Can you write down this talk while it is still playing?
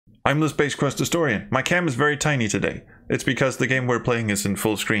I'm the Space Quest Historian. My cam is very tiny today. It's because the game we're playing is in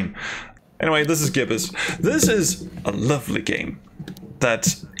full screen. Anyway, this is Gibbous. This is a lovely game that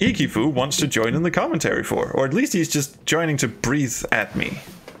Ikifoo wants to join in the commentary for. Or at least he's just joining to breathe at me.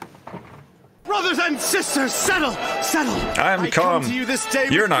 Brothers and sisters, settle! I'm calm. To you this day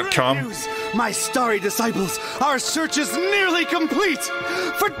You're with not great calm. news. My starry disciples, our search is nearly complete.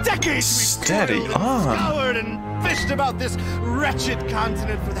 For decades Steady we've on. scoured and fished about this wretched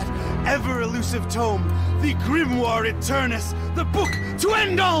continent for that ever-elusive tome, the Grimoire Eternus, the book to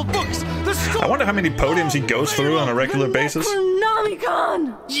end all books, the story. I wonder how many podiums he goes through on a regular basis.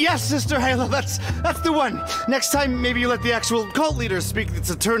 Yes, Sister Halo, that's the one. Next time, maybe you let the actual cult leader speak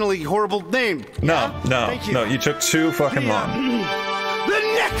its eternally horrible name. No, you took too fucking long. The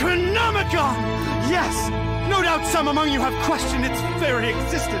Necronomicon! Yes! No doubt some among you have questioned its very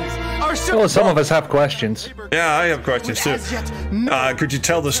existence. Well, some of us have questions. Yeah, I have questions too. Could you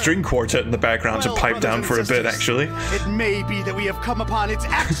tell the string quartet in the background to pipe down for a bit, actually? It may be that we have come upon its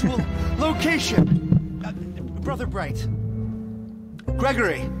actual location. Brother Bright.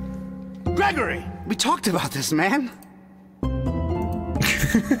 Gregory, we talked about this, man.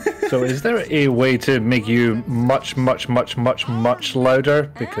 So is there a way to make you much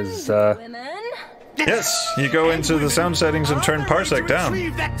louder? Because, Yes, you go into the sound settings and turn Parsec down.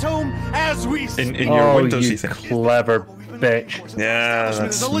 In your Windowsy thing. Clever bitch. Yeah,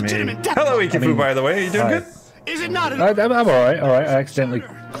 that's me. Hello, Ikifoo, by the way. Are you doing good? Is it not? I'm alright. I accidentally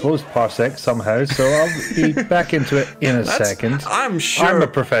closed Parsec somehow, so I'll be back into it in a second. I'm sure. I'm a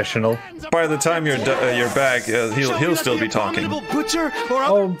professional. By the time you're back, he'll still be talking.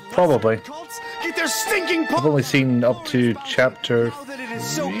 Oh, probably. I've only seen up to chapter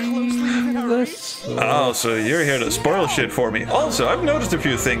 3 of this. Oh, so you're here to spoil shit for me. Also, I've noticed a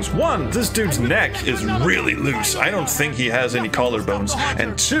few things. One, this dude's neck is really loose. I don't think he has any collarbones.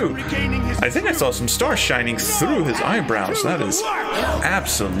 And two, I think I saw some stars shining through his eyebrows. That is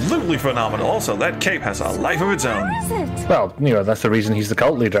absolutely phenomenal. Also, that cape has a life of its own. Well, you know, that's the reason he's the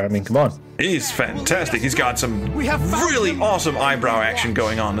cult leader. I mean, come on. He's fantastic. He's got some really awesome eyebrow action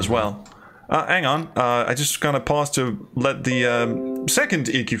going on as well. Hang on. I just gonna pause to let the second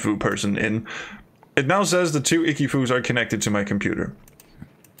Ikifoo person in. It now says the two Ikifoos are connected to my computer.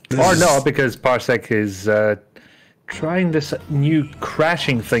 Or no, because Parsec is trying this new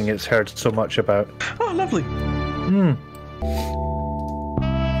crashing thing it's heard so much about. Oh, lovely.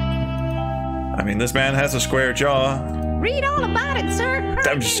 I mean, this man has a square jaw. Read all about it, sir.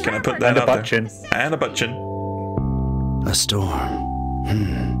 I'm just gonna put that And a out butt there. chin. And a butt chin. A storm.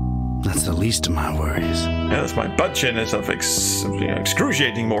 That's the least of my worries. Yeah, that's my butt chin is of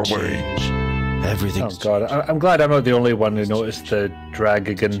excruciating more worry. Everything's Oh god, I'm glad I'm not the only one who noticed the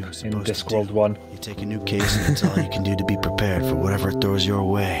Dragon in Discworld 1. You take a new case and it's all you can do to be prepared for whatever throws your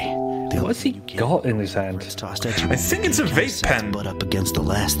way. What's he got in his hand? I think it's a vape pen. Butt up against the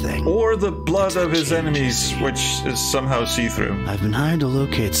last thing. Or the blood of his enemies, which is somehow see-through. I've been hired to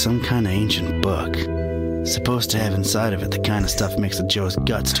locate some kind of ancient book. Supposed to have inside of it the kind of stuff makes a Joe's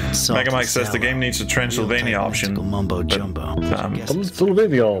guts turn soft. Mega Mike says the game needs a Transylvania option. Mumbo jumbo.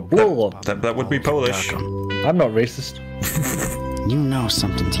 Transylvania, blah. That would be Polish. I'm not racist. You know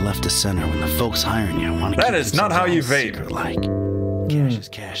something's left of center when the folks hiring you want to. That is not how you vape. Like cash is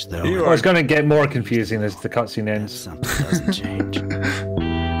cash, though. Well, it's going to get more confusing as the cutscene ends. Something doesn't change.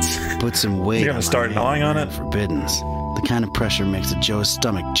 Put some weight. You're gonna start gnawing on it? Forbiddens. The kind of pressure makes a Joe's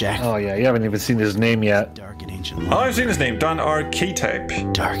stomach jack. Oh yeah, you haven't even seen his name yet. Dark and ancient. Oh, I've seen his name. Don R.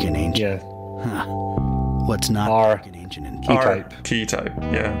 Keytype. Dark and ancient. Yeah. Huh. What's not R. dark and ancient and Keytype.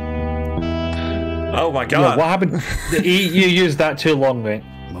 Keytype, yeah. Oh my Yeah, god. what happened? You used that too long, mate.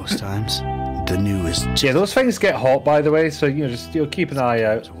 Most times, the new is just Yeah, those things get hot, by the way, so just keep an eye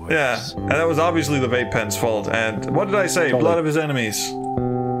out. Yeah, and that was obviously the vape pen's fault. And what did I say? Totally. Blood of his enemies.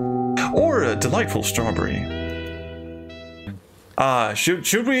 Or a delightful strawberry.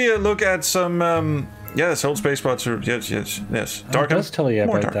 Should we look at some yes, hold space spots are yes. Darken. Let's tell you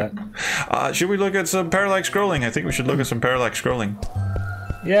More about darken. Should we look at some parallax scrolling? I think we should look at some parallax scrolling.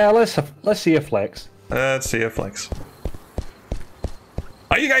 Yeah, let's see a flex. Let's see a flex.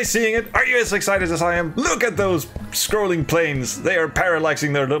 Are you guys seeing it? Are you as excited as I am? Look at those scrolling planes. They are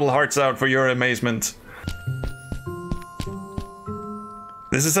parallaxing their little hearts out for your amazement.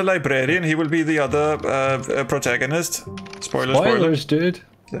 This is a librarian. He will be the other protagonist. Spoilers, dude.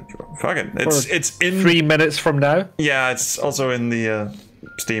 Fuck it. It's in 3 minutes from now. Yeah, it's also in the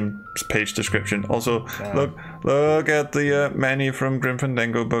Steam page description. Also, look at the Manny from Grim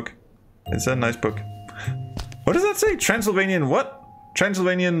Fandango book. It's a nice book. What does that say? Transylvanian what?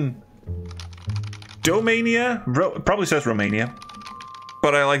 Transylvanian Domania? Probably says Romania.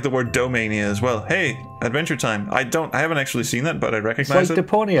 But I like the word Domania as well. Hey, Adventure Time. I haven't actually seen that, but I recognize It's like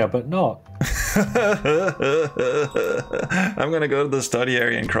Deponia, but not. I'm gonna go to the study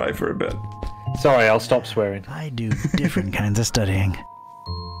area and cry for a bit. Sorry, I'll stop swearing. I do different kinds of studying.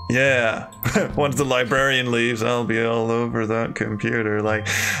 Yeah, once the librarian leaves, I'll be all over that computer. Like,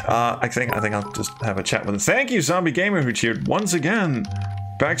 I think I'll just have a chat with him. Thank you, Zombie Gamer, who cheered once again.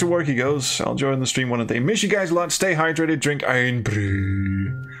 Back to work he goes. I'll join the stream one day. Miss you guys a lot. Stay hydrated. Drink iron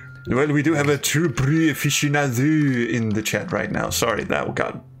brew. Well, we do have a true brew aficionado in the chat right now. Sorry, that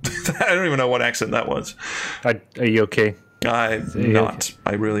got... I don't even know what accent that was. Are you okay? I'm not.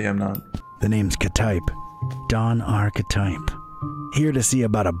 I really am not. The name's Ktype. Don R. Ktype. Here to see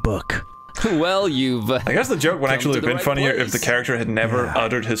about a book. Well, you've... I guess the joke would actually have been funnier if the character had never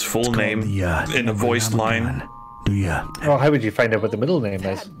uttered his full name in a voiced line. Do ya? Well, how would you find out what the middle name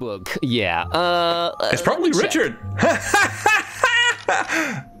is? book. Yeah, It's probably Richard.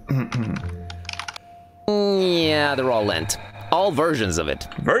 Yeah, they're all lent. All versions of it.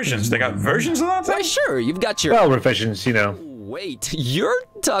 Versions? They got versions of that Why, thing? sure, you've got your... Well, revisions, you know. Wait, you're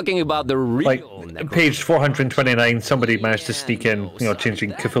talking about the real... Like, page 429, somebody managed to sneak in, you know,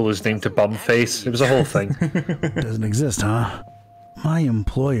 changing Cthulhu's name to Bumface. It was a whole thing. Doesn't exist, huh? My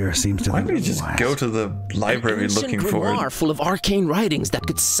employer seems to Why think don't you just otherwise. go to the library looking for grimoire it? full of arcane writings that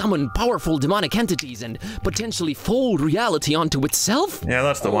could summon powerful demonic entities and potentially fold reality onto itself? Yeah,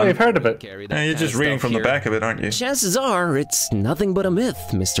 that's the Oh, one. I've heard of it. Carry that Yeah, you're kind just of reading stuff from the here. back of it, aren't you? Chances are it's nothing but a myth,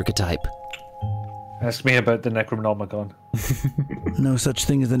 Mr. Ktype. Ask me about the Necronomicon. No such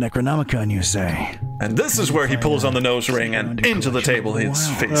thing as the Necronomicon, you say? And this is where he pulls on the nose ring and into the table his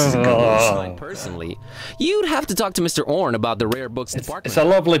face Oh. goes. Personally, you'd have to talk to Mr. Orn about the rare books department. It's a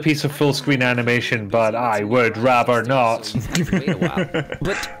lovely piece of full-screen animation, but I would rather not. Wait a while.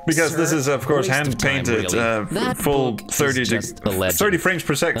 But, Because sir, this is, of course, waste of time, hand-painted, really. That full book is 30, just a legend. 30 frames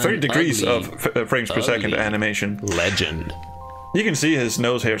per second, 30 An degrees ugly, of frames per second ugly animation. legend. You can see his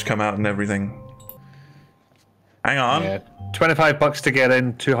nose hairs come out and everything. Hang on. Yeah, $25 to get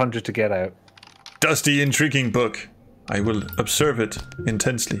in, 200 to get out. Dusty, intriguing book. I will observe it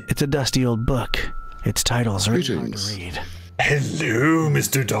intensely. It's a dusty old book. Its titles are hard to read. Hello,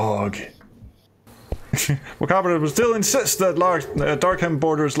 Mr. Dog. Wakabra will still insist that Darkham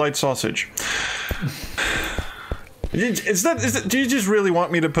borders light sausage. Do you just really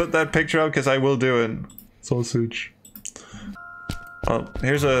want me to put that picture out? Because I will do it. Sausage. Oh,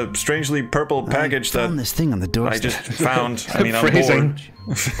 here's a strangely purple package found that this thing on the I doorstep. just found. I mean, I'm Phrasing.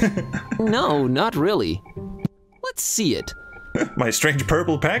 bored. No, not really. Let's see it. My strange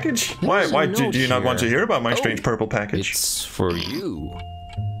purple package? There's Why a do note you not want to here. hear about my Oh, strange purple package? It's for you.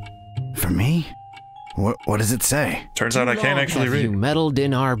 For me? What does it say? Turns out I can't actually Have you read. meddled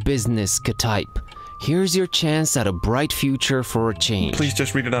in our business, Ktype? Here's your chance at a bright future for a change. Please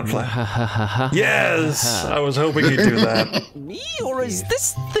just read it out flat. Ha ha ha ha. Yes! I was hoping you'd do that. Me, or is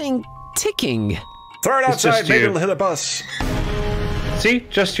this thing ticking? Throw it It's just outside, maybe you. it'll hit a bus. See?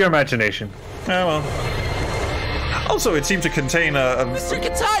 Just your imagination. Oh well. Also, it seemed to contain a Mr.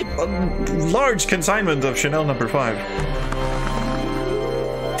 Ktype! large consignment of Chanel number 5.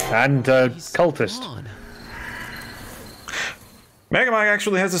 And cultist. On. Megamag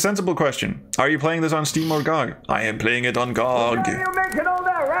actually has a sensible question. Are you playing this on Steam or GOG? I am playing it on GOG. making all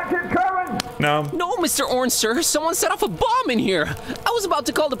that racket, Kerwin? No. No, Mr. Orange, sir. Someone set off a bomb in here. I was about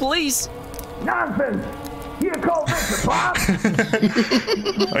to call the police. Nonsense. You call this a bomb?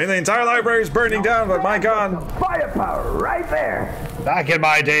 I mean, the entire library is burning down, but my god. Firepower right there. Back in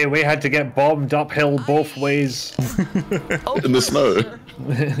my day, we had to get bombed uphill both ways In the snow.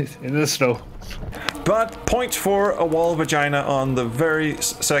 in the snow. But point for a wall vagina on the very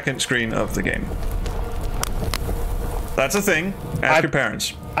second screen of the game. That's a thing. Ask your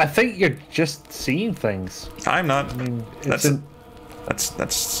parents. I think you're just seeing things. I'm not. It's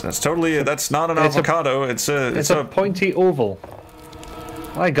That's totally. That's not an It's a- avocado. It's a pointy oval.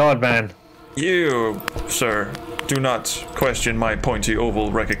 My god, man. You, sir, do not question my pointy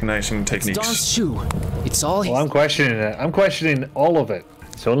oval recognizing Don's techniques. shoe. It's all Well, I'm questioning it. I'm questioning all of it.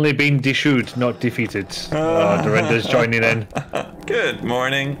 It's only being deshoed, not defeated. Dorinda's joining in. Good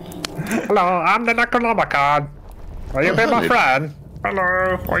morning. Hello, I'm the Necronomicon. Will you be my hi. friend?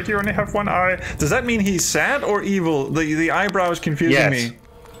 Hello. Why do you only have one eye? Does that mean he's sad or evil? The eyebrow is confusing Yes. me.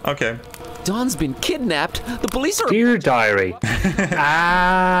 Okay. Don's been kidnapped. The police are. Dear diary.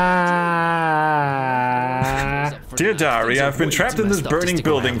 Dear Diary, I've been trapped in this burning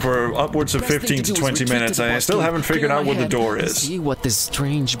building for upwards of 15 to 20 minutes. I still haven't figured out what the door is. See what this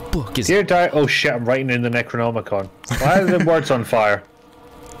strange book is. Dear diary. Oh shit, I'm writing in the Necronomicon. Why are the words on fire?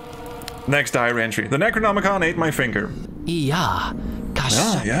 Next diary entry. The Necronomicon ate my finger. Yeah.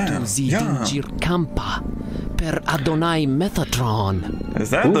 Campa per Adonai Methatron. Is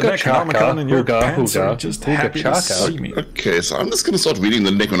that the Necronomicon in your pants? Or just happy to see me? Okay, so I'm just going to start reading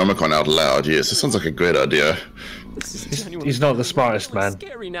the Necronomicon out loud. Yes, it sounds like a great idea. He's not the smartest man.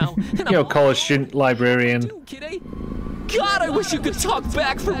 Now. You know, college student, librarian. God, I wish you could talk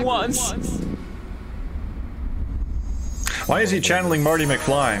back for once. Why is he channeling Marty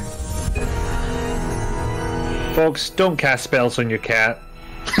McFly? Folks, don't cast spells on your cat.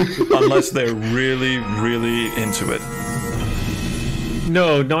 Unless they're really, really into it.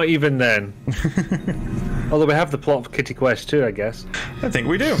 No, not even then. Although we have the plot of Kitty Quest too, I guess. I think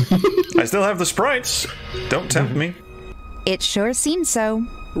we do. I still have the sprites. Don't tempt me. It sure seems so.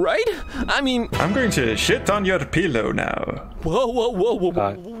 Right? I mean... I'm going to shit on your pillow now.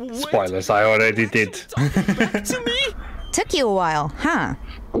 Whoa. Spoilers, I already did. Back to me? Took you a while, huh?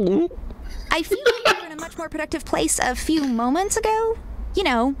 I feel like you were in a much more productive place a few moments ago. You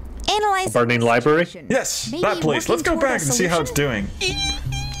know, analyzing... A burning library? Yes, Maybe that place. Let's go back and see how it's doing. You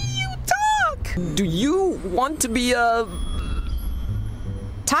talk! Do you want to be a...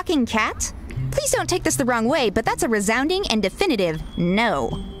 Talking cat? Please don't take this the wrong way, but that's a resounding and definitive no.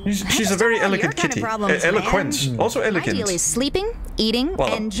 She's a very elegant kitty. Eloquent. Also elegant. Ideally sleeping, eating,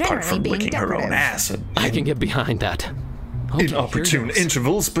 Well, and apart generally from being licking her decorative. own ass. I can get behind that. Okay, Inopportune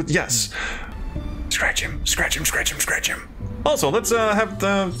intervals, but yes. Scratch him, scratch him, scratch him, scratch him. Also, let's have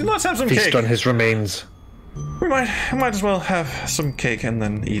some Feast cake. on his remains. We might as well have some cake and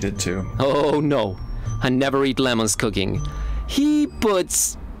then eat it too. Oh no, I never eat Lemon's cooking. He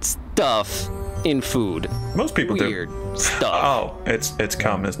puts stuff in food. Most people Weird do. stuff. Oh, it's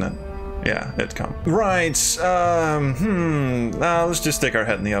cum, isn't it? Yeah, it's cum. Right. Let's just stick our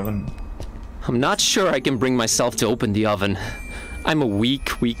head in the oven. I'm not sure I can bring myself to open the oven. I'm a weak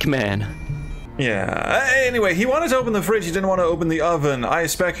man. Yeah. Anyway, he wanted to open the fridge. He didn't want to open the oven. I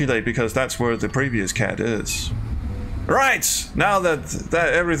speculate because that's where the previous cat is. Right. Now that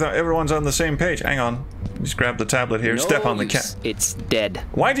everyone's on the same page. Hang on. Just grab the tablet here. No Step on the use. cat. It's dead.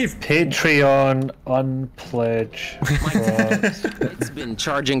 Why do you... Patreon unpledge. It's been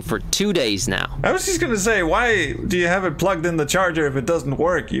charging for 2 days now. I was just gonna say, why do you have it plugged in the charger if it doesn't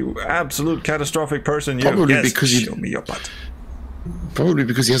work? You absolute catastrophic person. You. Probably Yes, because you... show me your butt. Probably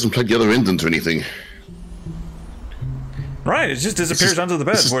because he hasn't plugged the other end into anything. Right, it just disappears under the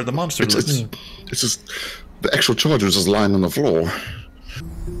bed where the monster lives. It's just... The actual charger is just lying on the floor.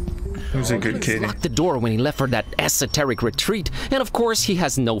 Who's a good kitty? Locked the door when he left for that esoteric retreat, and of course he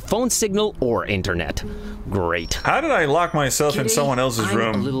has no phone signal or internet. Great. How did I lock myself in Kitty, someone else's I'm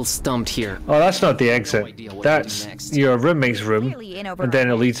room? a little stumped here. Oh, that's not the No exit. idea what That's to do next. your roommate's room, and then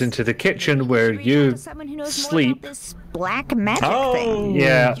it leads into the kitchen where you Someone who knows more sleep. about this black magic Oh, thing.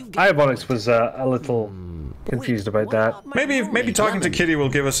 Yeah, Iobonics was a little confused about that. maybe talking to Kitty will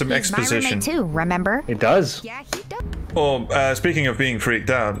give us some My exposition. roommate too, remember? It does. Yeah, he does. Oh, speaking of being freaked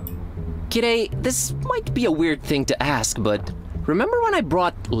out, Kitty, this might be a weird thing to ask, but remember when I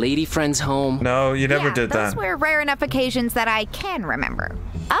brought lady friends home? no, you never Yeah, did those that. were rare enough occasions that I can remember.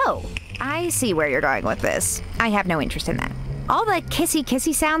 Oh, I see where you're going with this. I have no interest in that. All the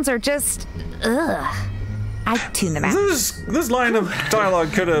kissy sounds are just... ugh. I tune them out. This line of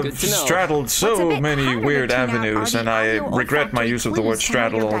dialogue could have Good to know. straddled What's a so bit many harder to weird tune out avenues, are and the I audio regret my olfactory use of the word clues to how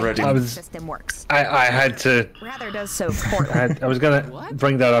straddle your already. digestive was- system works. I had to. Rather does so poorly. I was gonna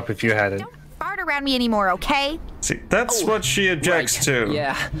bring that up if you hadn't. Don't fart around me anymore, okay? See, that's what she objects to.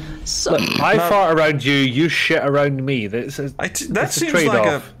 Yeah. So, Look, I fart around you, you shit around me. That That seems like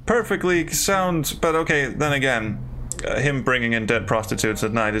a perfectly sound, but okay, then again, him bringing in dead prostitutes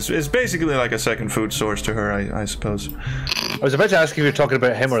at night is basically like a second food source to her, I suppose. I was about to ask if you were talking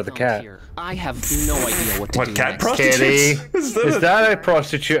about him or the cat. I have no idea what to What, do cat next. prostitutes? Kitty, is that a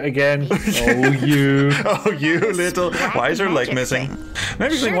prostitute again? Oh, you. Oh, you little... Why is her leg Magic missing? thing.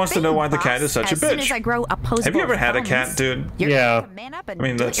 Maybe she Sure wants to know thing, why the cat boss. is such a As soon as bitch. I grow opposable Have you ever had a thumbs, cat, dude? you're Yeah. gonna man up and I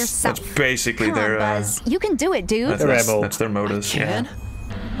mean, do it that's yourself. basically Come their... on, Buzz. You can do it, dude. That's their modus, yeah. Can?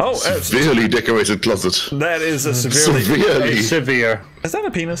 Oh, Severely decorated closet. that is a severely... Severely. It's severe. Is that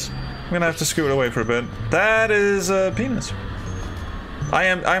a penis? I'm gonna have to scoot away for a bit. That is a penis.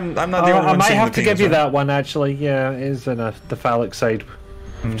 I'm not the only I one might seeing have the to give penis, you right? that one, actually. Yeah, it is in the phallic side.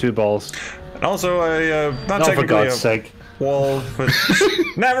 Two balls. And also, not Not for technically God's a sake. wall, but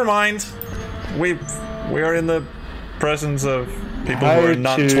never mind. We are in the presence of people How who are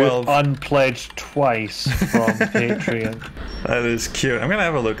not to 12. unpledge twice from Patreon. That is cute. I'm gonna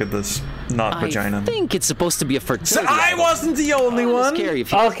have a look at this not vagina. I think it's supposed to be a fertility. I item. wasn't the only It's one. scary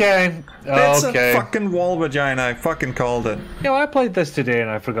if you Okay. It's Okay. a fucking wall vagina. I fucking called it. Yeah, I played this today and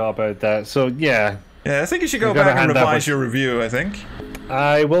I forgot about that. So yeah, Yeah, I think you should go You gotta back and hand that revise one. your review. I think.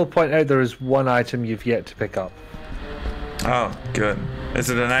 I will point out there is one item you've yet to pick up. Oh, good. Is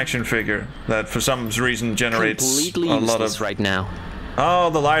it an action figure that for some reason generates Completely a lot useless of... right now. Oh,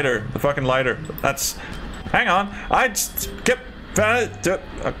 the lighter. The fucking lighter. That's... Hang on. I skip...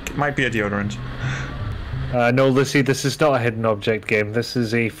 might be a deodorant. No, Lucy, this is not a hidden object game. This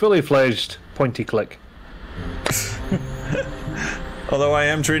is a fully fledged pointy click. Although I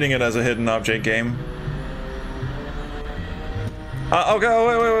am treating it as a hidden object game. Okay,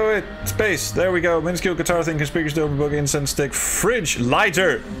 oh, wait. Space. There we go. Minuscule guitar thing, speakers, over book, incense stick, fridge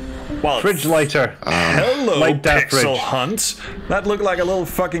lighter. Well, Fridge lighter. hello, Light that Pixel fridge. Hunt. That looked like a little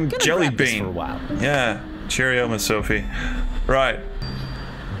fucking jelly grab this bean. for a while. Yeah. Cheerio, Miss Sophie. Right.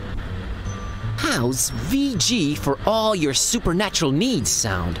 How's VG for all your supernatural needs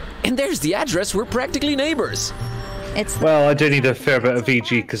sound? And there's the address. We're practically neighbors. It's Well, I do need a fair bit of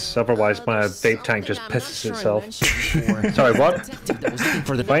VG because otherwise my vape tank just pisses itself. Sorry, what?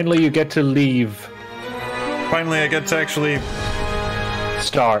 Finally, you get to leave. Finally, I get to actually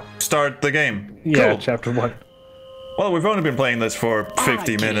Start the game. Yeah, Cool. chapter 1. Well, we've only been playing this for 50 Alright,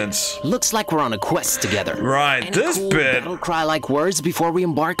 kid. minutes. Looks like we're on a quest together. Right, Any this cool bit... battle cry-like words before we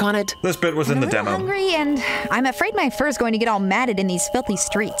embark on it? This bit was in the I'm a little demo. hungry, and I'm afraid my fur's going to get all matted in these filthy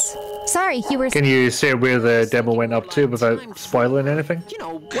streets. Sorry, you were. Can you say where the demo went up to without spoiling anything? You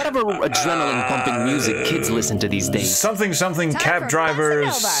know, whatever adrenaline-pumping music kids listen to these days. Something, Time cab for drivers,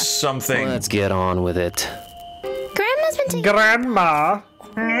 Bossa Nova. something. Let's get on with it. Grandma's been taking Grandma!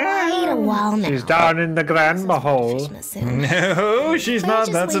 quite a while now. She's down in the grandma hole. No, she's not.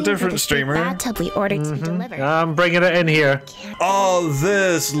 That's a different streamer. Bathtub we ordered to be delivered. I'm bringing it in here. Oh,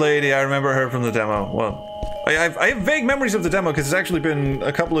 this lady. I remember her from the demo. Well, I have vague memories of the demo because it's actually been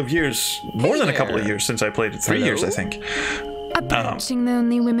a couple of years, more than a couple of years since I played it. 3 years, I think. Approaching the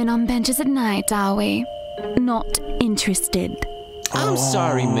only women on benches at night, are we? Not interested. I'm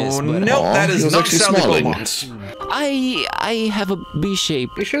sorry, miss, but Nope, that he is was not actually Sally smiling. Beaumont. I have a B shape.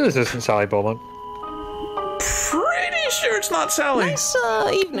 You sure this isn't Sally Bowman? Pretty sure it's not Sally. Nice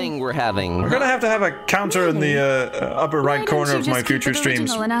evening we're having. We're gonna have to have a counter in the upper right corner of my future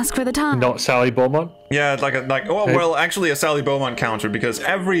streams. And ask for the time. Not Sally Bowman? Yeah, well, actually a Sally Beaumont counter because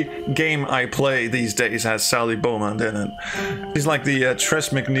every game I play these days has Sally Beaumont in it. She's like the Tress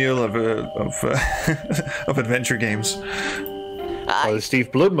McNeil of adventure games. Or the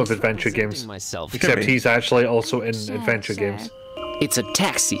Steve Bloom of adventure games. Myself. Except be. he's actually also in adventure games. It's a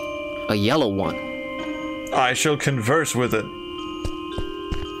taxi, a yellow one. I shall converse with it.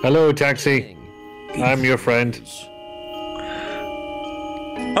 Hello, taxi. I'm your friend.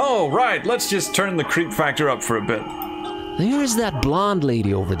 Oh, right, let's just turn the creep factor up for a bit. There's that blonde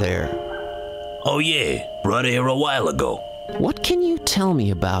lady over there. Oh yeah, brought her here a while ago. What can you tell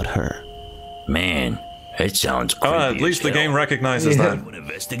me about her? Man, that sounds creepy. At least as the hell. game recognizes You that. an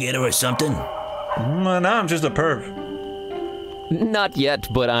investigator or something? Now I'm just a perv. Not yet,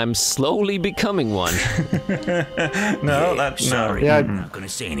 but I'm slowly becoming one. No, that's Sorry, Yeah. I'm not gonna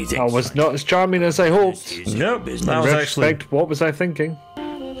say anything. I was not as charming as I hoped. It's Nope, your that business. was In actually... retrospect, what was I thinking?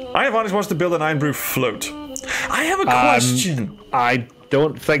 I have always wants to build an iron brew float. I have a question. I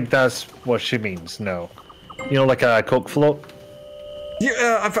don't think that's what she means, no. You know, like a Coke float?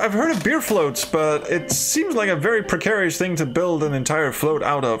 Yeah, I've heard of beer floats, but it seems like a very precarious thing to build an entire float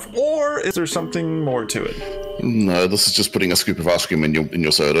out of. Or is there something more to it? No, this is just putting a scoop of ice cream in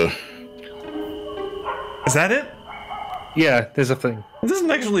your soda. Is that it? Yeah, there's a thing. It doesn't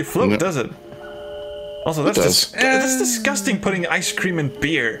actually float, No. does it? Also, that's does. that's disgusting putting ice cream in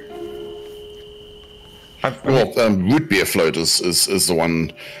beer. Well, root beer float is the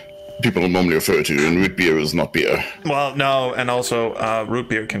one people normally refer to, and root beer is not beer. Well, no, and also root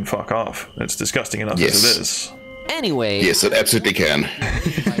beer can fuck off. It's disgusting enough Yes. as it is. Anyway, Yes, it absolutely can.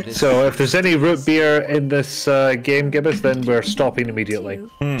 So if there's any root beer in this game, Gibbous, then we're stopping immediately.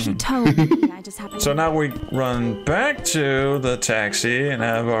 She told me. I just happened So now we run back to the taxi and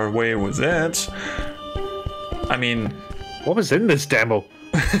have our way with it. I mean, What was in this demo?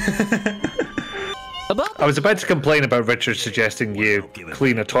 I was about to complain about Richard suggesting you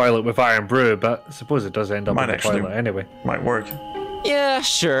clean a toilet with iron brew, but I suppose it does end up Might in the actually- toilet anyway. might work. yeah,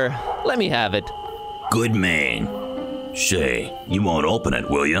 sure. Let me have it. Good man. Say, you won't open it,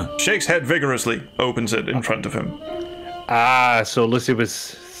 will you? Shakes head vigorously, opens it in front of him. Ah, so Lucy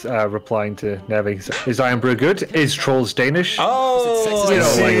was replying to Nevi. Is iron brew good? Is trolls Danish? Oh, You I know,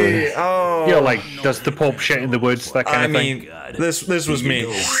 see. like, Oh, you know, like, does the Pope shit in the woods, that kind I of thing? mean, this was me.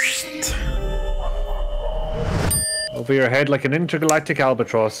 Over your head like an intergalactic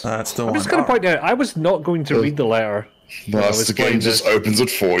albatross. That's the one. I'm just going to point out, I was not going to read the letter. Thus, the game just opens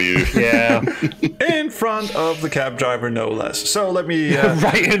it for you. Yeah. In front of the cab driver, no less. So let me...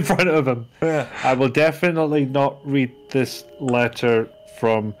 right in front of him. Yeah. I will definitely not read this letter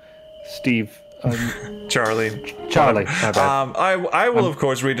from Steve. Charlie. My bad. I will, of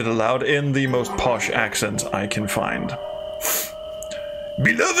course, read it aloud in the most posh accent I can find.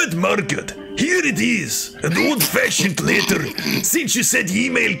 Beloved Margaret, here it is, an old-fashioned letter, since you said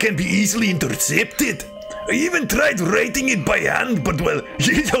email can be easily intercepted. I even tried writing it by hand, but well,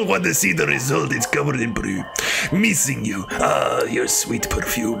 you don't want to see the result, it's covered in brew. Missing you, your sweet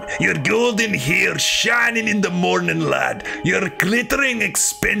perfume, your golden hair shining in the morning, lad, your glittering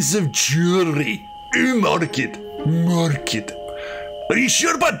expensive jewelry. Mark it. Are you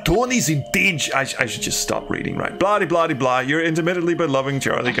sure about Tony's intention? I should just stop reading, right? Blah, blah, blah. Your intermittently but loving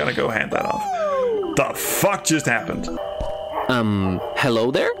Charlie. Gonna go hand that off. The fuck just happened?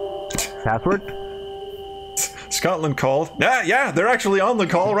 Hello there? Password? Scotland called. Yeah, they're actually on the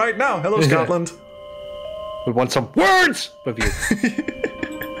call right now. Hello, Scotland. We want some words with you.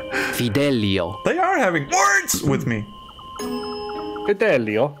 Fidelio. They are having words with me.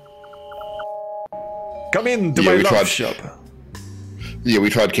 Fidelio. Come into my love shop. Yeah,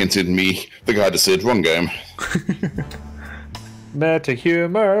 we tried Kent and me. The guy just said, wrong game. Meta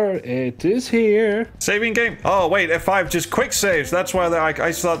humor, it is here. Saving game. Oh, wait, F5, just quick saves. That's why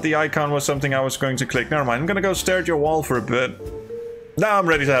I thought the icon was something I was going to click. Never mind, I'm gonna go stare at your wall for a bit. Now I'm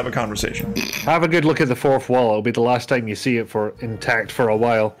ready to have a conversation. Have a good look at the fourth wall. It'll be the last time you see it intact for a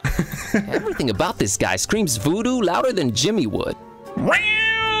while. Everything about this guy screams voodoo louder than Jimmy would.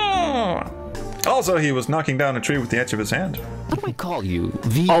 Also, he was knocking down a tree with the edge of his hand. What do I call you?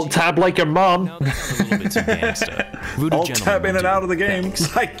 Alt-tab like your mom. No, that's a little bit too gangsta. Alt-tab in and out of the game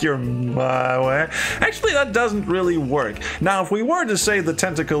like your mom. Actually, that doesn't really work. Now, if we were to say the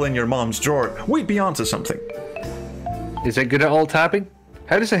tentacle in your mom's drawer, we'd be onto something. Is it good at alt-tabbing?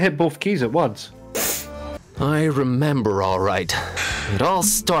 How does it hit both keys at once? I remember all right. It all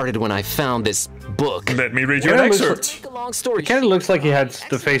started when I found this book. Let me read you an excerpt. It kind of looks like he had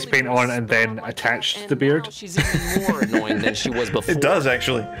the face paint on and then attached the beard. She's even more annoying than she was before. It does,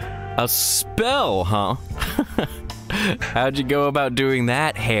 actually. A spell, huh? How'd you go about doing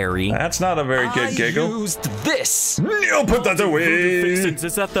that, Harry? That's not a very good giggle. I used this. No, put that away.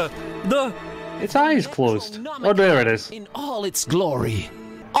 Is that the... Its eyes closed. Oh, there it is. In all its glory.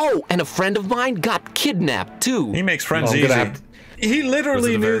 Oh, and a friend of mine got kidnapped, too. He makes friends easy. He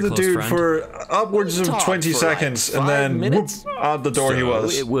literally knew the dude for upwards of 20 seconds, and then whoop, out the door he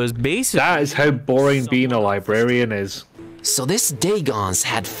was. It was basically... That is how boring being a librarian is. So this Dagon's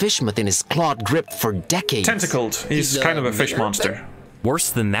had Fishmouth in his clawed grip for decades. Tentacled. He's kind of a fish monster.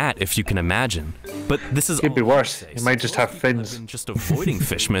 Worse than that, if you can imagine. But this is... Could be worse. He might just have fins. I've been just avoiding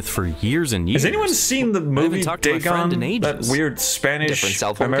Fishmouth for years and years. Has anyone seen the movie Dagon? That weird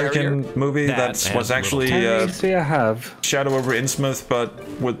Spanish-American movie that was actually I have. Shadow over Innsmouth,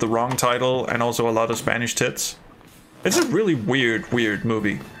 but with the wrong title and also a lot of Spanish tits. It's a really weird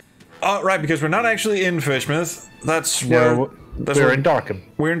movie. Oh, right, because we're not actually in Fishmouth. That's where... We're in Darkham.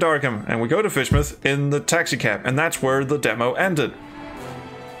 We're in Darkham, and we go to Fishmouth in the taxicab, and that's where the demo ended.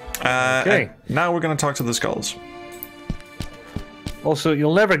 Okay. Now we're going to talk to the skulls. Also,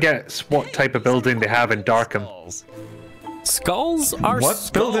 you'll never guess what type of building they have in Darkham. Skulls are what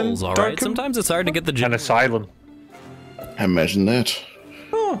skulls, all right. Sometimes it's hard to get the... An asylum. Imagine that.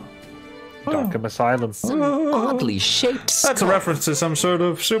 Oh. Darkham Asylum. Oddly shaped skull. That's a reference to some sort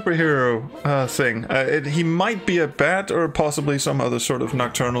of superhero thing. He might be a bat or possibly some other sort of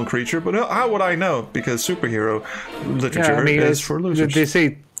nocturnal creature, but how would I know? Because superhero literature is for losers.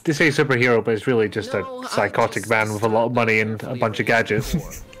 They say superhero, but it's really just a psychotic man with a lot of money and a bunch of gadgets.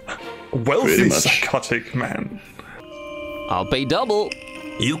 Wealthy psychotic man. I'll pay double.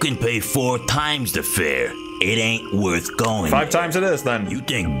 You can pay 4 times the fare. It ain't worth going. 5 times it is, then. You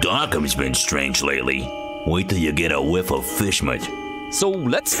think Darkham's been strange lately? Wait till you get a whiff of Fishmouth. So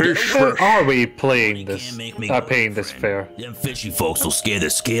let's Where are we playing this? Paying this fare? Them fishy folks will scare the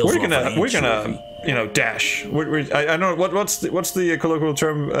scales off. We're gonna, you know, dash. I don't know what's the colloquial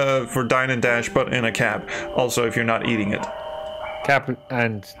term for dine and dash, but in a cab. Also, if you're not eating it. Cab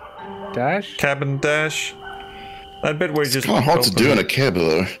and dash. Cab and dash. That bit where you just. It's kind of hard to do in a cab,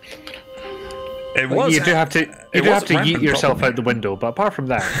 though. It was. You do have to yeet yourself out the window, but apart from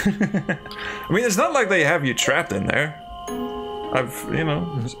that, I mean, it's not like they have you trapped in there. You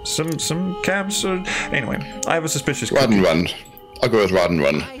know, some cabs. Anyway, I have a suspicious. Ride and run. I'll go with ride and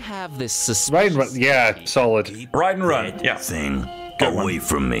run. I have this suspicious. Ride and run. Yeah, solid. Ride and run. Yeah. Thing away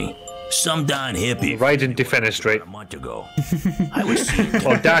from me. Some darn hippie. Ride and defenestrate. A month ago. I was seeing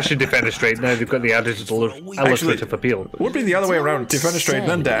Or dash and defenestrate. Now they've got the alliterative appeal. It would be the other way around. Defenestrate,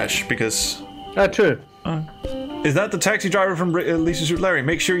 then dash, because... True. Is that the taxi driver from Lisa Suit Larry?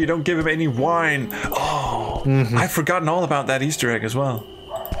 Make sure you don't give him any wine. Oh, I've forgotten all about that Easter egg as well.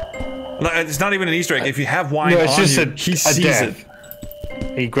 It's not even an Easter egg. If you have wine it's on just you, he sees it.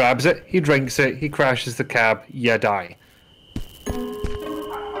 He grabs it, he drinks it, he crashes the cab, you die.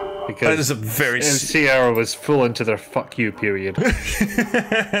 Because that is a very... Sierra was full into their fuck you period.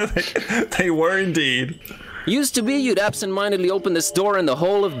 They were indeed. Used to be you'd absentmindedly open this door and the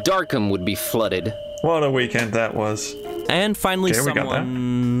whole of Darkham would be flooded. What a weekend that was. And finally Okay, we got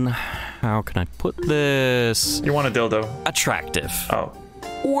someone... How can I put this? You want a dildo? Attractive. Oh.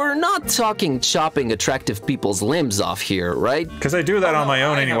 We're not talking chopping attractive people's limbs off here, right? Because I do that on my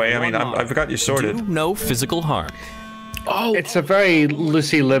own anyway. I mean, I've got you sorted. Do no physical harm. Oh, It's a very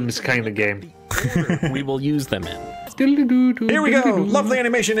Lucy Limbs kind of game. We will use them in. Here we go! Lovely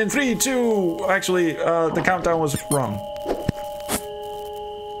animation in 3, 2... Actually, the countdown was wrong.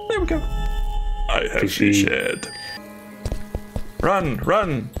 There we go. I have fish head. Run,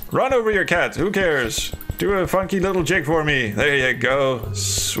 run, run over your cat. Who cares? Do a funky little jig for me. There you go.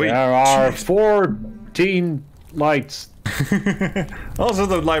 Sweet. There are 14 lights. Also,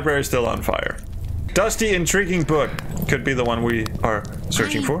 the library is still on fire. Dusty, intriguing book. Could be the one we are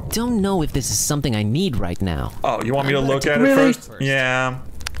searching for. Don't know if this is something I need right now. Oh, you want me to look at it Really? first? Yeah.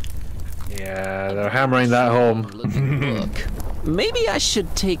 Yeah, they're hammering that home. Look. Maybe I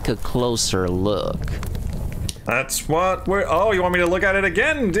should take a closer look. That's what we're... Oh, you want me to look at it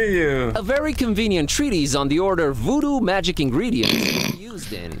again, do you? A very convenient treatise on the order voodoo magic ingredients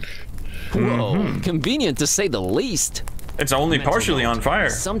used in. Whoa, convenient to say the least. It's only partially on fire.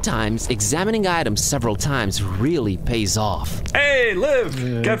 Sometimes examining items several times really pays off. Hey,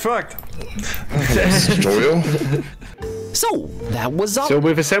 Liv! Get fucked! Tutorial? So, that was all. So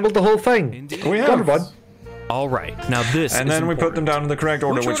we've assembled the whole thing. We have. One. All right, now this And is then we put them down in the correct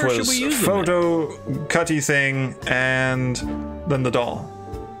order, which order should was we use them photo, cutty thing, and then the doll.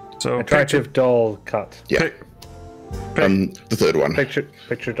 So Attractive doll cut. Yeah. The third one.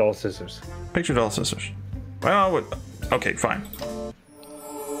 Picture doll scissors. Picture doll scissors. Well, okay, fine.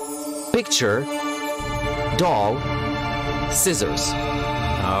 Picture, doll, scissors.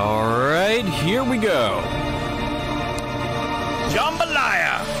 All right, here we go.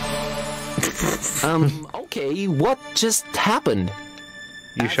 Jambalaya! Okay, what just happened?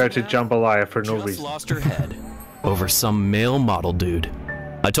 You shouted jambalaya for no Just reason. lost her head over some male model dude.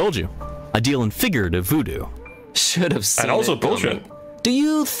 I told you, I deal in figurative voodoo. Should have seen And also it bullshit. coming. Do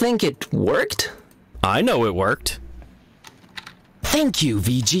you think it worked? I know it worked. Thank you,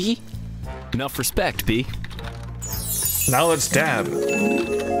 VG. Enough respect, B. Now let's dab.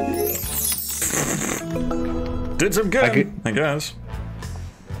 Did some good, I guess.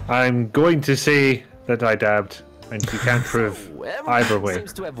 I'm going to say that I dabbed, and you can't prove either way.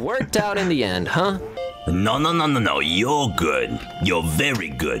 Seems to have worked out in the end, huh? No. You're good. You're very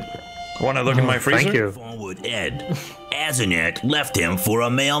good. Want to look in my freezer? Thank you. Forward Ed. Azanet left him for a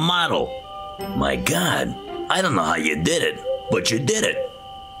male model. My God, I don't know how you did it, but you did it.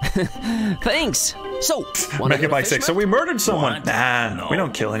 Thanks. So, Make it by 6. So we murdered someone. What? Nah, No. we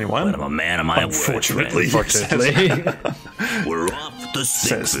don't kill anyone. But I'm a man of my Unfortunately. word. friend. Fortunately. We're off to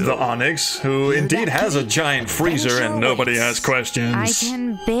Says the Stickville. Onyx, who indeed has a giant freezer and nobody has questions. I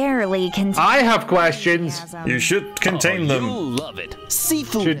can barely contain. I have questions. You should contain You'll them. love it.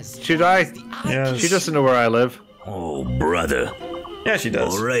 Seafood. Should I? Yes. She doesn't know where I live. Oh, brother. Yeah, she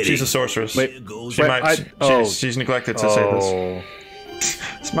does. Alrighty. She's a sorceress. Here goes She your- might, she's neglected to say this. Oh.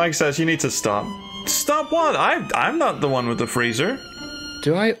 Mike says you need to stop. Stop what? I'm not the one with the freezer.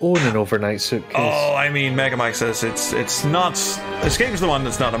 Do I own an overnight suitcase? Oh, I mean, Mega Mike says it's not. Escape is the one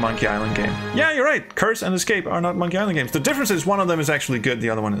that's not a Monkey Island game. Yeah, you're right. Curse and Escape are not Monkey Island games. The difference is one of them is actually good, the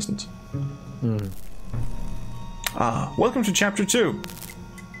other one isn't. Welcome to Chapter 2.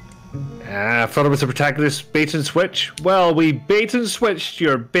 I thought it was a protagonist bait and switch. Well, we bait and switched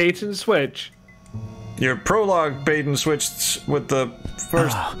your bait and switch. Your prologue bait and switched with the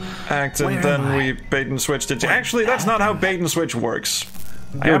first act, and then we bait and switched it. Actually, that's not how bait and switch works.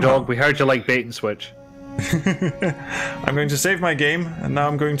 Yo, dog, we heard you like bait and switch. I'm going to save my game, and now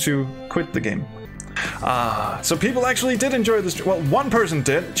I'm going to quit the game. So people actually did enjoy this. Well, one person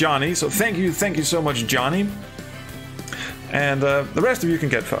did, Johnny. So thank you so much, Johnny. And the rest of you can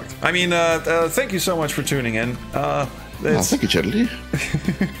get fucked. I mean, thank you so much for tuning in. Thank you, Charlie.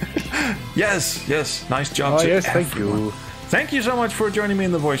 Yes, nice job. Oh, to yes, thank everyone. you. Thank you so much for joining me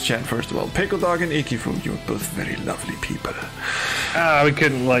in the voice chat, first of all. PickledDog and Ikifoo, you're both very lovely people. We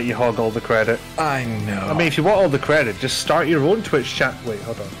couldn't let you hog all the credit. I know. I mean, if you want all the credit, just start your own Twitch chat. Wait,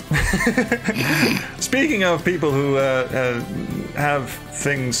 hold on. Speaking of people who have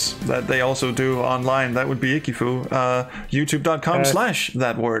things that they also do online, that would be Ikifoo.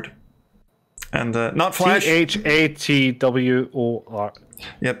 YouTube.com/that word. And not Flash. THATWOR.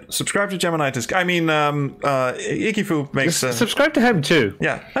 Yep. Subscribe to Geminitis. I mean, Ikifoo makes... subscribe to him too.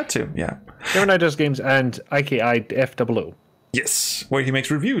 Yeah, that too, yeah. Geminitis Games and IKIFWO. Yes, where he makes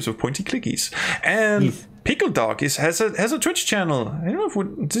reviews of pointy clickies. And PickledDog has a Twitch channel. I don't know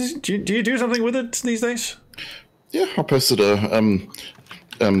if... Do you do something with it these days? Yeah, I posted a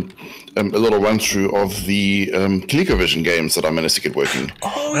little run through of the ColecoVision games that I managed to get working.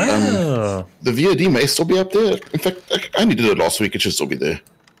 Oh yeah. The VOD may still be up there. In fact, I only did it last week. It should still be there.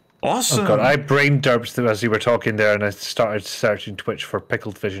 Awesome. Oh god, I brain derped as you were talking there, and I started searching Twitch for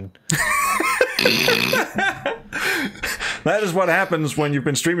PickledVision. That is what happens when you've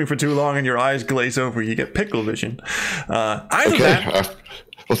been streaming for too long and your eyes glaze over. You get PickledVision.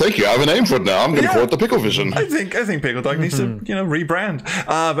 Well, thank you. I have a name for it now. I'm going to call it the PickleVision. I think PickledDog needs to, rebrand.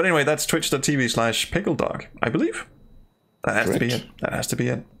 But anyway, that's twitch.tv/PickledDog, I believe. That has to be it. That has to be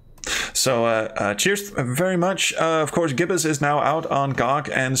it. So, cheers very much. Of course, Gibbous is now out on GOG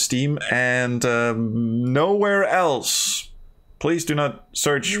and Steam and nowhere else. Please do not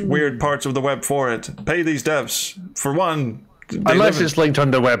search weird parts of the web for it. Pay these devs. For one... Unless it's linked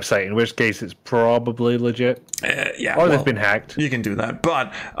on their website, in which case it's probably legit. Yeah, or they've been hacked. You can do that.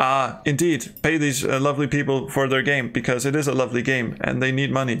 But indeed, pay these lovely people for their game, because it is a lovely game and they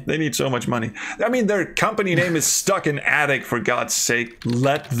need money. They need so much money. I mean, their company name is Stuck in Attic, for God's sake.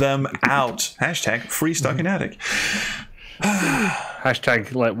 Let them out. Hashtag free Stuck in Attic.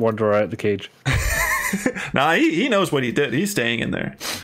 Hashtag let Wanderer out the cage. Nah, he knows what he did. He's staying in there.